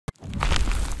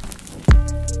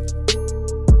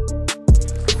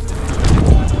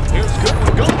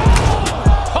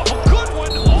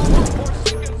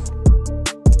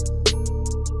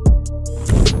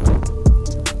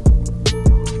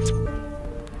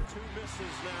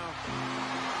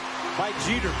by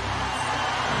Jeter.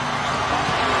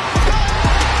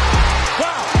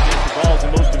 Wow! The balls, and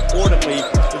most importantly,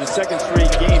 for the second straight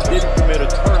game, didn't commit a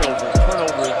turnover.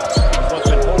 Turnover is what's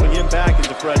been holding him back as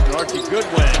a freshman. Archie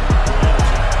Goodwin.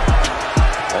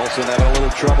 Olsen having a little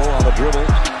trouble on the dribble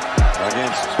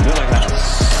against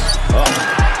Millinghouse. Oh,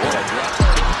 what a drop.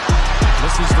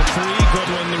 This is the three.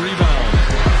 Goodwin the rebound.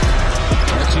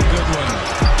 Archie Goodwin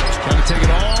trying to take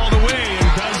it all the way and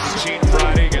does.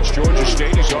 Friday against Georgia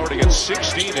State. He's already got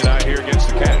 16 tonight here against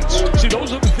the Cats. See,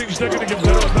 those are the things they're going to get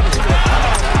better and better.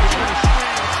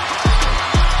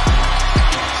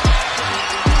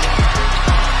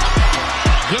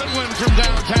 Goodwin from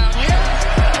downtown.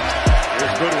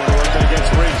 Here's Goodwin working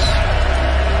against Reese.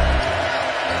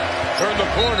 Turn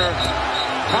the corner.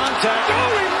 Contact.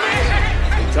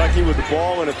 Kentucky with the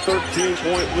ball and a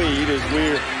 13-point lead as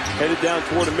we're headed down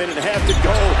toward a minute and a half to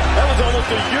go. That was almost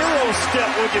a Euro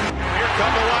step looking. Here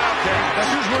come the Wildcats.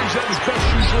 Now here's where he's at his best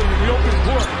usually in the open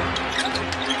court.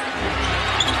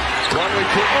 One-way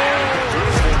kick.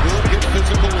 We'll get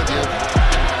physical with you.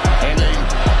 And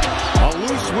a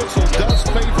loose whistle does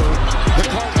favor the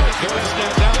Cardinals. Going to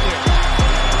stand down there.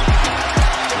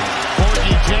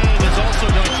 Corky Jane is also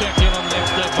going to check in on the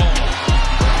next dead ball.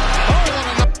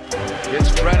 It's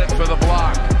credit for the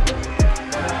block.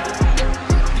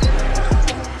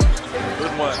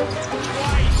 Good one.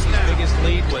 His biggest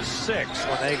lead was 6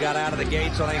 when they got out of the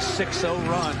gates on a 6-0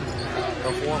 run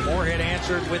before Moorhead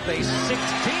answered with a 16-0 run.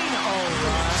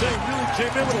 They really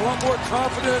came in with a lot more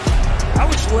confidence.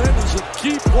 Alex Landon's a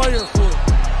key player for him.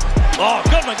 Oh,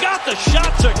 Goodwin got the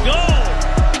shot to go.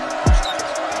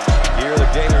 Here the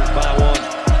Gators by 1.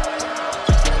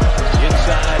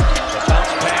 Inside, the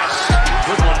bounce pass.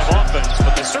 Good one of offense,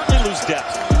 but they certainly lose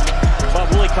depth. Bob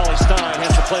Willie Cauley-Stein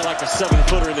has to play like a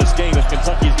 7-footer in this game if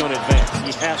Kentucky's going to advance.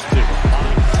 He has to.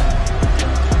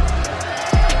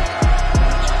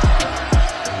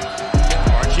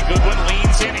 Archie Goodwin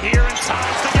leans in here and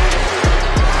ties the game.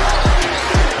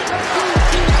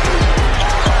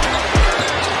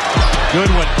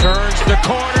 Goodwin turns the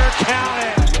corner, count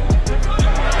it.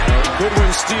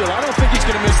 Goodwin steal. I don't think he's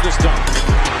going to miss this dunk.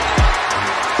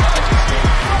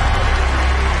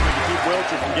 Keep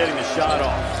Wilcher from getting the shot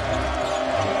off.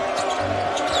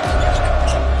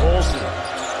 Olsen.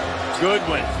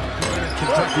 Goodwin.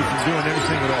 Kentucky from doing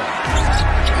anything at all.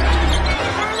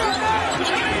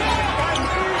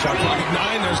 Shot clock at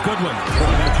 9. There's Goodwin. But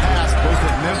in the past, both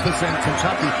at Memphis and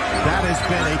Kentucky, that has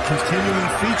been a continuing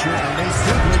feature, and they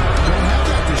simply don't have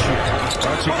that this year.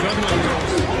 Archie Goodwin.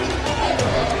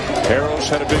 Harrell's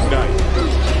had a big night.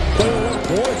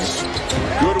 Boys.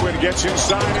 Goodwin gets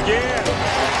inside again.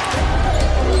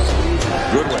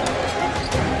 Goodwin.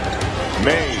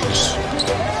 Mays.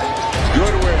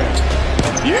 Goodwin.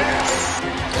 Yes!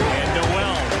 And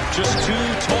Noel just too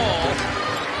tall.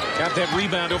 Got that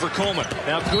rebound over Coleman.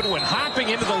 Now Goodwin hopping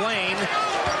into the lane.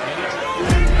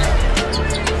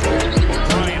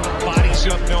 Bryant bodies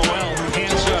up Noel.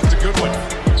 Hands up to Goodwin.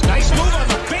 Nice move on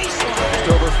the baseline.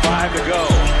 Just over 5 to go.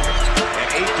 And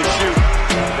 8 to shoot.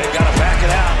 They got to back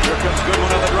it out. Here comes Goodwin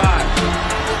on the drive.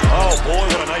 Oh, boy,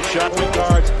 what a nice shot. Point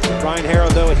guards, Brian Harrow,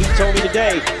 though, he told me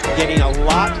today, getting a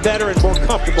lot better and more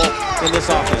comfortable in this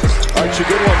offense. Archie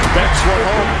Goodwin backs one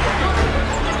home.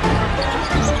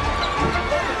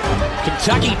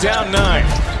 Kentucky down 9.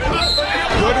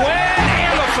 Goodwin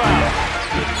and the foul.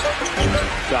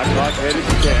 Shot clock headed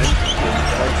to 10.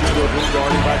 Archie Goodwin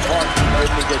guarded by Parker.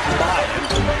 Goodwin gets by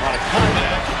on a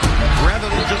contact. Rather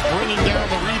than just bringing down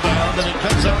the rebound, and it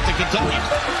comes out to Kentucky.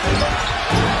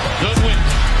 Goodwin.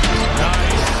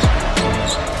 Nice.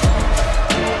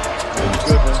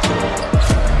 Goodwin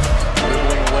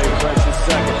dribbling away precious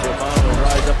seconds. Romano will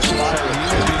rise up and fire. He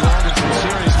will be logging some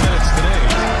serious minutes today.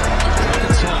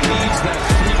 Arkansas leads that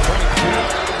 3-point lead.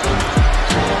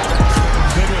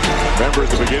 Goodwin. Remember, at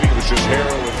the beginning, it was just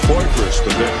Harrow and Poitras,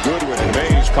 but then Goodwin and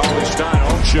Mays, Cauley-Stein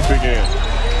all chipping in.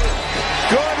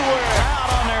 Goodwin! Out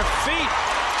on their feet,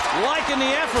 liking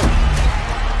the effort.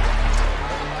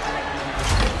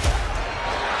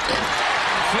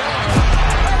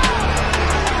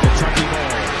 Kentucky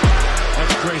ball.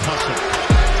 That's great hustle.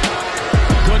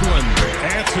 Goodwin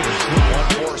answers.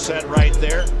 1-4 set right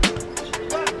there.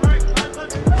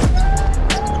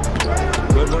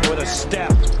 Goodwin with a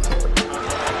step.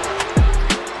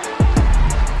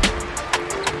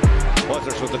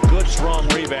 Buzzers with a good, strong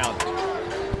rebound.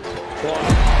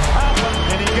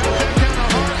 And he got that kind of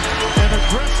heart and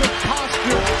aggressive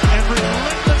posture and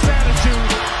relentless attitude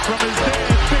from his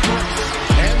dad, Big Rex.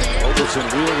 And the Overton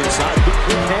wheeling inside.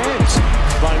 Good hands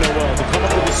by Noel to come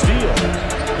up with a steal.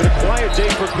 Been a quiet day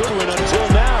for Goodwin until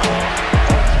now.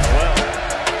 Well,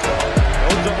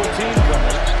 no double team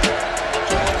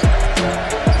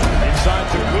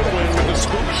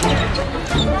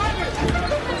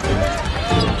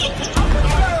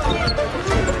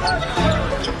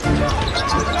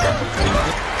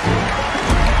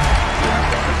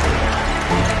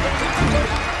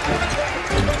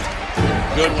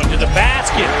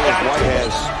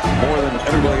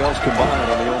everybody else combined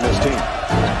on the Ole Miss team.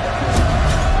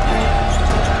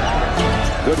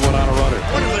 Goodwin on a runner.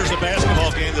 I wonder if there's a basketball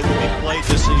game that will be played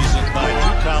this season by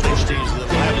two college teams that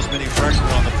will have as many freshmen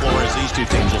on the floor as these two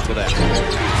teams will today.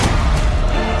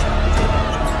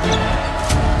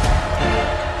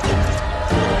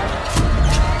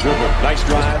 Goodwin, nice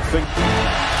drive.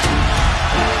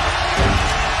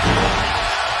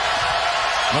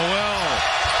 Noel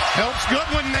helps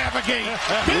Goodwin navigate.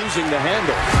 Losing the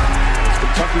handle.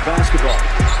 Kentucky basketball.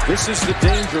 This is the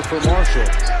danger for Marshall.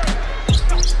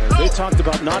 And they talked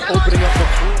about not opening up the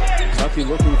floor. Kentucky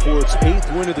looking for its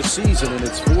 8th win of the season and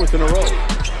its 4th in a row.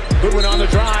 Goodwin on the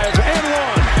drive and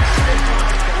one.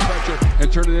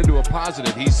 And turn it into a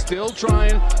positive. He's still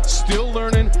trying, still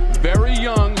learning, very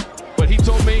young. But he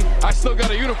told me I still got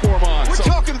a uniform on. We're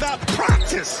talking about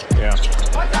practice. Yeah.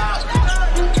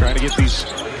 Trying to get these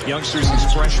youngsters,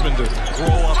 these freshmen, to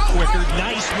grow up quicker.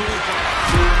 Nice move.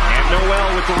 And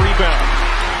Noel with the rebound.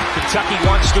 Kentucky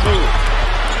wants to move.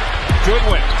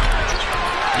 Goodwin.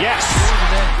 Yes.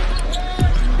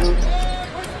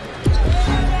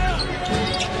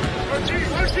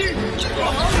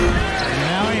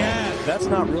 Now he has. That's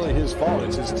not really his fault.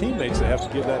 It's his teammates that have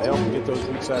to give that help and get those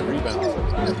weak side rebounds.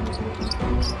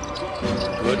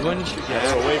 Goodwin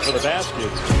gets away for the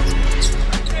basket.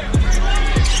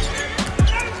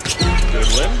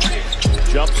 Goodwin,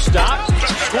 jump stop,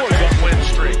 scores on win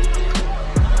streak.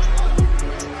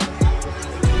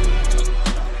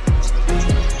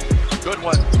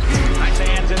 Goodwin. Nice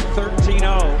hands at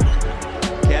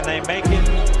 13-0. Can they make it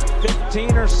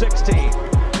 15 or 16?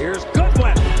 Here's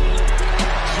Goodwin.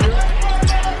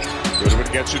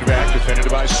 Goodwin gets it back, defended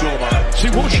by Suleiman. See,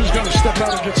 Woosh is going to step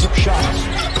out and get some shots.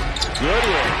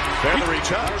 Goodwin, feathery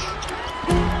touch.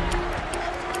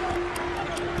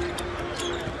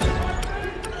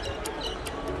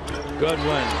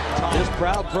 Goodwin, his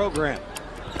proud program.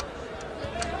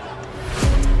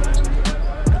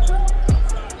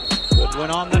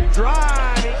 Goodwin on the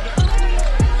drive.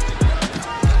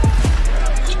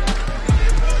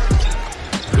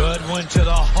 Goodwin to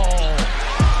the hole.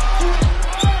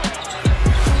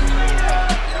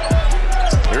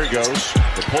 Here he goes.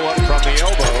 The pull up from the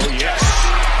elbow. Yes.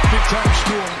 Big time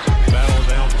score. Battle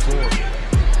down the floor.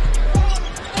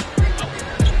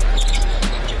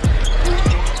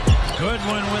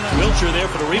 Goodwin with a Wiltshire there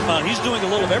for the rebound. He's doing a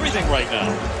little of everything right now.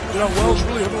 You know, Wells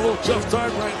really having a little tough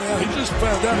time right now. He just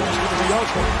found out he was going to be out.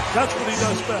 That's what he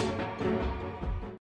does best.